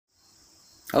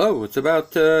Hello, it's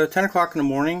about 10 o'clock in the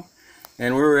morning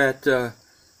and we're at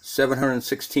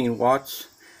 716 watts.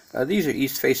 These are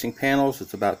east-facing panels.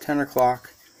 It's about 10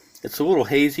 o'clock. It's a little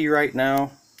hazy right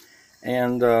now,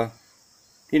 and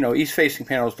you know, east-facing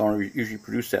panels don't usually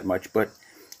produce that much, but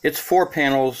it's 4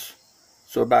 panels,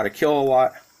 so about a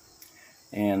kilowatt.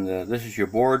 And this is your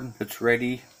board that's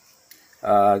ready.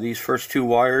 These first 2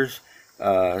 wires,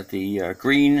 the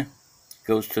green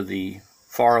goes to the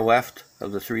far left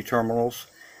of the 3 terminals,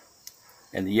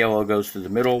 and the yellow goes to the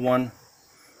middle one.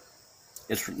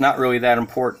 It's not really that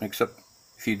important except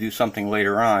if you do something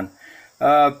later on.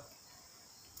 Over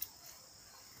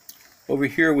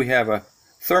here we have a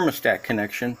thermostat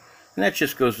connection, and that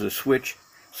just goes to the switch,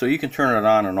 so you can turn it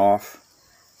on and off.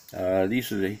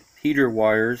 These are the heater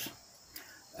wires.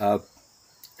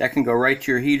 That can go right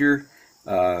to your heater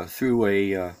through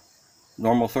a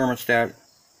normal thermostat,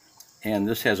 and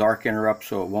this has arc interrupt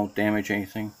so it won't damage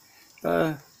anything.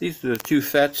 These are the 2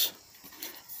 FETs.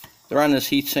 They're on this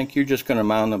heatsink. You're just going to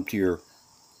mount them to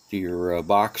your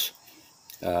box.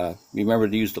 Remember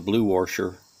to use the blue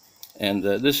washer. And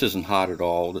this isn't hot at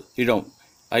all. You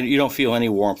don't feel any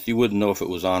warmth. You wouldn't know if it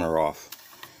was on or off.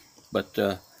 But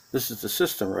this is the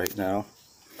system right now.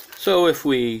 So if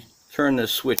we turn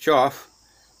this switch off,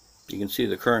 you can see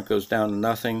the current goes down to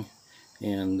nothing,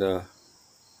 and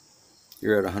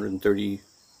you're at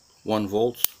 131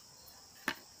 volts.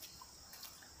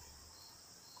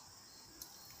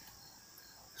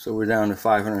 So we're down to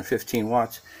 515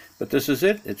 watts. But this is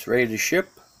it. It's ready to ship,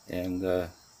 and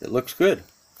it looks good.